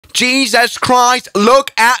Jesus Christ,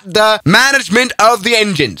 look at the management of the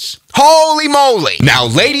engines. Holy moly! Now,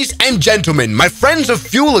 ladies and gentlemen, my friends of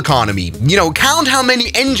fuel economy, count how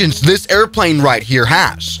many engines this airplane right here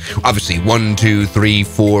has. Obviously, 1, 2, 3,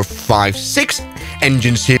 4, 5, 6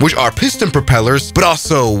 engines here, which are piston propellers, but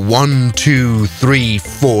also 1, 2, 3,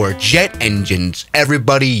 4 jet engines.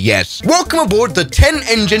 Everybody, yes. Welcome aboard the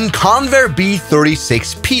 10-engine Convair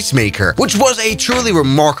B-36 Peacemaker, which was a truly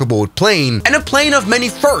remarkable plane, and a plane of many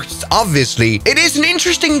firsts, obviously. It is an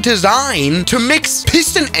interesting design to mix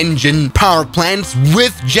piston engine power plants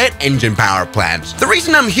with jet engine power plants. The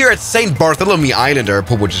reason I'm here at St. Bartholomew Island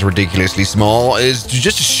Airport, which is ridiculously small, is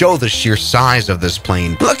just to show the sheer size of this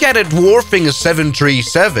plane. Look at it dwarfing a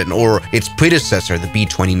 737 or its predecessor, the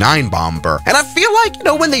B-29 bomber. And I feel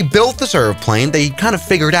like, when they built this airplane, they kind of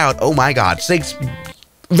figured out, oh my god, 6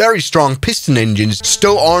 very strong piston engines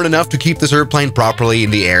still aren't enough to keep this airplane properly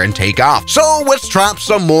in the air and take off. So let's strap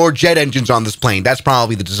some more jet engines on this plane. That's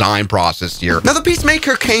probably the design process here. Now, the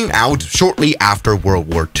Peacemaker came out shortly after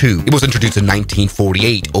World War II. It was introduced in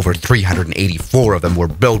 1948. Over 384 of them were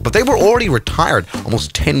built, but they were already retired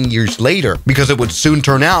almost 10 years later, because it would soon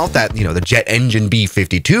turn out that, the jet engine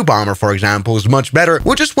B-52 bomber, for example, is much better,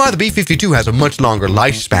 which is why the B-52 has a much longer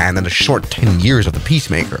lifespan than the short 10 years of the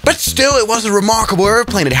Peacemaker. But still, it was a remarkable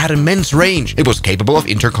airplane. It had immense range. It was capable of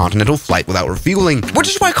intercontinental flight without refueling, which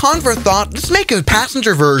is why Convair thought, let's make a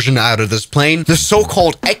passenger version out of this plane, the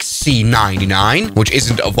so-called XC99, which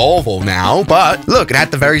isn't a Volvo now, but look, it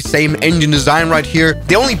had the very same engine design right here.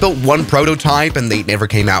 They only built one prototype and they never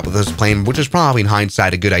came out with this plane, which is probably in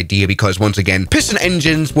hindsight a good idea, because once again, piston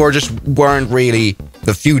engines weren't really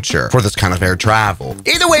the future for this kind of air travel.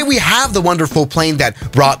 Either way, we have the wonderful plane that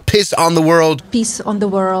brought piss on the world. Peace on the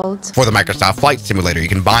world. For the Microsoft Flight Simulator. You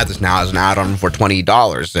can buy this now as an add-on for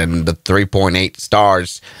 $20, and the 3.8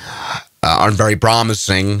 stars aren't very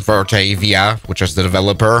promising for Tavia, which is the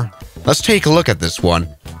developer. Let's take a look at this one.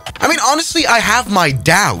 I mean, honestly, I have my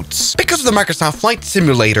doubts because of the Microsoft Flight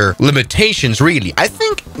Simulator limitations, really. I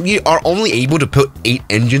think you are only able to put 8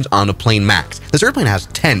 engines on a plane max. This airplane has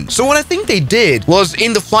 10. So what I think they did was,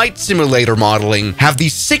 in the Flight Simulator modeling, have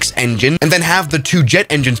these 6 engines and then have the 2 jet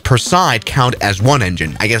engines per side count as 1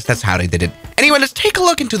 engine. I guess that's how they did it. Anyway, let's take a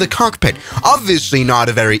look into the cockpit. Obviously not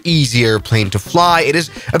a very easy airplane to fly. It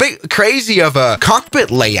is a bit crazy of a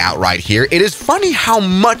cockpit layout right here. It is funny how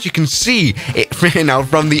much you can see it,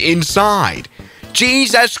 from the inside.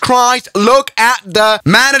 Jesus Christ, look at the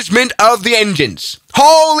management of the engines.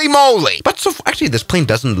 Holy moly. But actually, this plane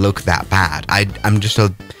doesn't look that bad. I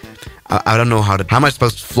don't know how am I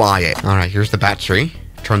supposed to fly it? All right, here's the battery.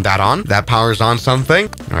 Turn that on. That powers on something.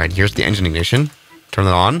 All right, here's the engine ignition. Turn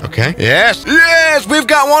it on. Okay. Yes. Yes, we've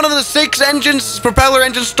got one of the 6 engines, propeller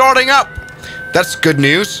engines starting up. That's good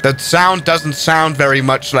news. That sound doesn't sound very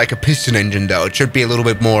much like a piston engine, though. It should be a little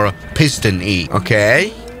bit more piston-y.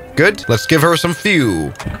 Okay. Good. Let's give her some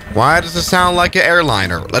fuel. Why does it sound like an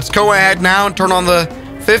airliner? Let's go ahead now and turn on the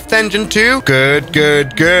 5th engine too. Good,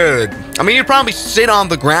 good, good. I mean, you'd probably sit on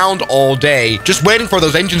the ground all day just waiting for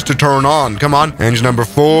those engines to turn on. Come on. Engine number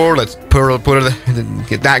 4. Let's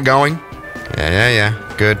get that going. Yeah.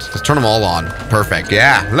 Good. Let's turn them all on. Perfect.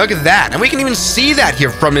 Yeah, look at that. And we can even see that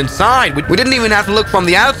here from inside. We didn't even have to look from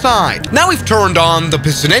the outside. Now we've turned on the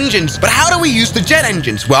piston engines, but how do we use the jet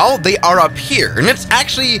engines? Well, they are up here, and it's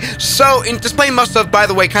actually this plane must have, by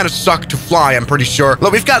the way, kind of sucked to fly, I'm pretty sure.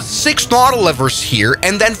 Look, we've got 6 throttle levers here,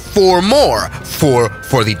 and then 4 more for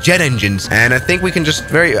the jet engines. And I think we can just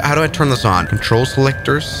how do I turn this on? Control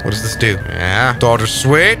selectors. What does this do? Yeah. Throttle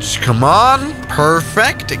switch. Come on.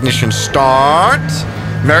 Perfect. Ignition start.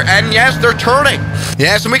 And yes, they're turning.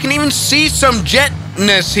 Yes, and we can even see some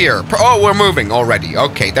jetness here. Oh, we're moving already.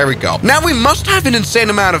 Okay, there we go. Now we must have an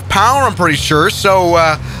insane amount of power, I'm pretty sure. So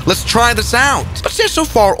let's try this out. But yeah, so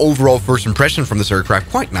far, overall first impression from this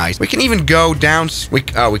aircraft, quite nice. We can even go down. We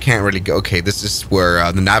can't really go. Okay, this is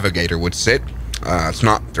where the navigator would sit.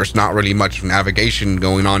 There's not really much navigation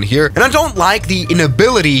going on here. And I don't like the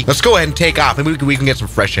inability. Let's go ahead and take off, and we can get some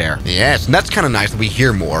fresh air. Yes, and that's kind of nice that we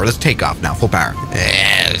hear more. Let's take off now, full power.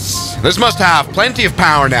 Yes. This must have plenty of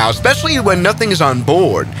power now, especially when nothing is on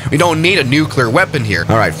board. We don't need a nuclear weapon here.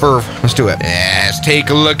 All right, let's do it. Yes, take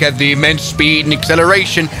a look at the immense speed and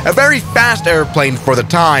acceleration. A very fast airplane for the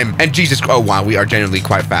time. And Jesus, oh wow, we are genuinely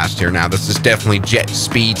quite fast here now. This is definitely jet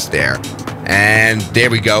speeds there. And there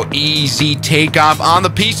we go. Easy takeoff on the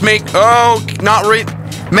Peacemaker. Oh, not really.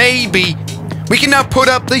 Maybe. we can now put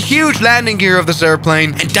up the huge landing gear of this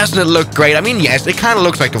airplane. And doesn't it look great? I mean, yes, it kind of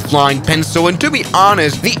looks like a flying pencil. And to be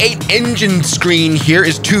honest, the 8-engine screen here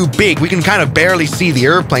is too big. We can kind of barely see the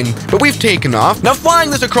airplane, but we've taken off. Now, flying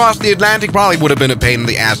this across the Atlantic probably would have been a pain in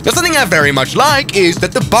the ass. Now, something I very much like is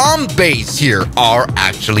that the bomb bays here are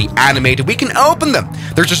actually animated. We can open them.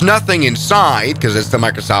 There's just nothing inside because it's the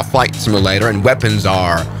Microsoft Flight Simulator and weapons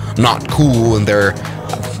are not cool in their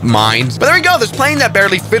minds. But there we go. This plane that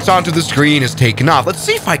barely fits onto the screen is taken off. Let's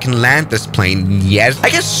see if I can land this plane. Yes. I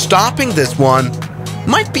guess stopping this one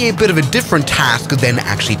might be a bit of a different task than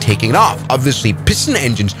actually taking it off. Obviously, piston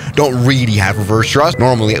engines don't really have reverse thrust,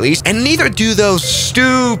 normally at least, and neither do those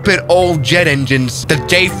stupid old jet engines, the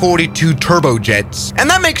J-42 turbojets. And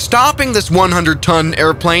that makes stopping this 100-ton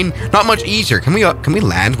airplane not much easier. Can we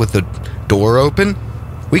land with the door open?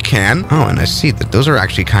 We can. Oh, and I see that those are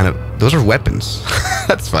actually those are weapons.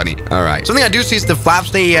 That's funny. All right. Something I do see is the flaps.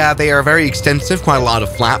 They are very extensive, quite a lot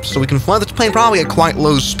of flaps, so we can fly this plane probably at quite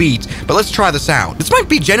low speeds. But let's try this out. This might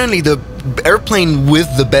be generally the airplane with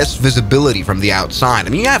the best visibility from the outside. I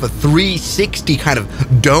mean, you have a 360 kind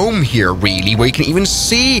of dome here, really, where you can even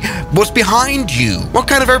see what's behind you. What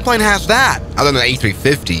kind of airplane has that? Other than the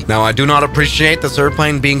A350. Now, I do not appreciate this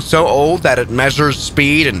airplane being so old that it measures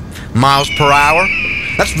speed in miles per hour.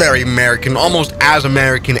 That's very American, almost as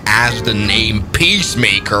American as the name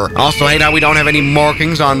Peacemaker. Also, hey, now we don't have any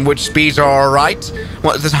markings on which speeds are all right.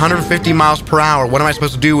 What is this, 150 miles per hour? What am I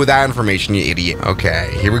supposed to do with that information, you idiot?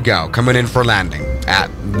 Okay, here we go. Coming in for landing at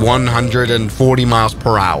 140 miles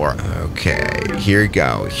per hour. Okay, here we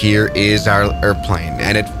go. Here is our airplane.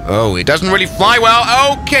 And it doesn't really fly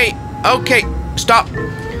well. Okay, stop.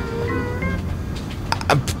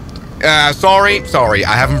 Sorry,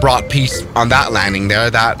 I haven't brought peace on that landing there.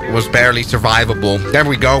 That was barely survivable. There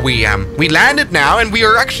we go. We landed now, and we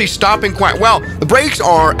are actually stopping quite well. The brakes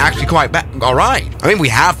are actually quite all right. I mean, we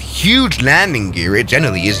have huge landing gear. It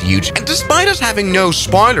generally is huge. And despite us having no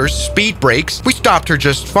spoilers, speed brakes, we stopped her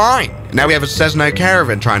just fine. Now we have a Cessna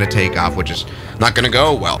Caravan trying to take off, which is not gonna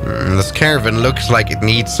go well. This Caravan looks like it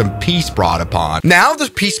needs some peace brought upon. Now, the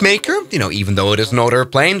Peacemaker, even though it is an old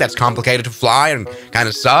airplane that's complicated to fly and kind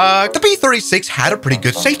of suck, the B-36 had a pretty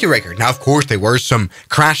good safety record. Now, of course, there were some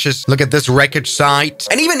crashes. Look at this wreckage site.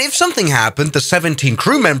 And even if something happened, the 17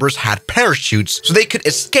 crew members had parachutes, so they could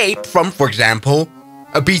escape from, for example,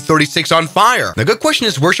 a B-36 on fire. The good question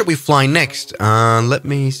is, where should we fly next? Let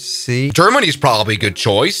me see. Germany's probably a good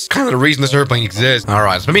choice. Kind of the reason this airplane exists. All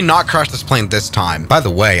right, so maybe not crash this plane this time. By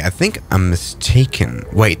the way, I think I'm mistaken.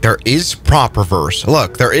 Wait, there is prop reverse.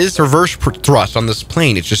 Look, there is reverse thrust on this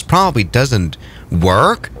plane. It just probably doesn't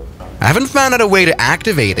work. I haven't found out a way to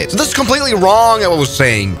activate it. So this is completely wrong, I was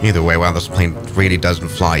saying. Either way, wow, this plane really doesn't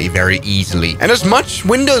fly very easily. And as much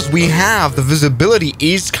windows we have, the visibility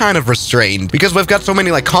is kind of restrained because we've got so many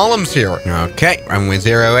columns here. Okay, runway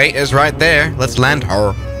 08 is right there. Let's land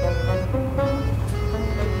her.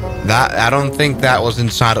 I don't think that was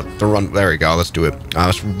inside of the run. There we go. Let's do it.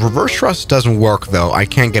 Reverse thrust doesn't work, though. I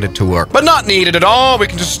can't get it to work. But not needed at all. We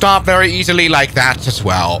can just stop very easily like that as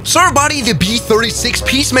well. So, everybody, the B-36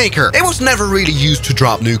 Peacemaker. It was never really used to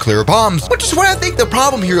drop nuclear bombs, which is where I think the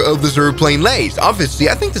problem here of this airplane lays. Obviously,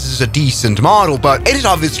 I think this is a decent model, but it is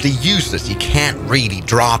obviously useless. You can't really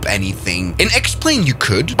drop anything. In X-Plane, you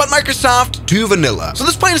could, but Microsoft, too vanilla. So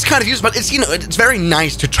this plane is kind of useless, but it's, it's very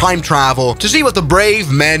nice to time travel, to see what the brave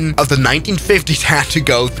men of the 1950s had to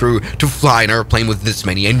go through to fly an airplane with this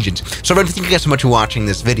many engines. So everyone, thank you guys so much for watching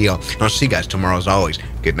this video, and I'll see you guys tomorrow as always.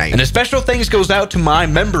 Good night. And a special thanks goes out to my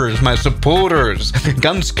members, my supporters,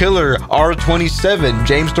 Guns Killer, R27,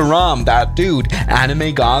 James Duram, That Dude,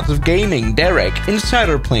 Anime Gods of Gaming, Derek,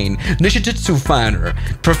 Insider Plane, Nishijitsu Finder,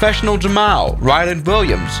 Professional Jamal, Ryland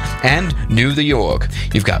Williams, and New the York.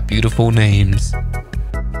 You've got beautiful names.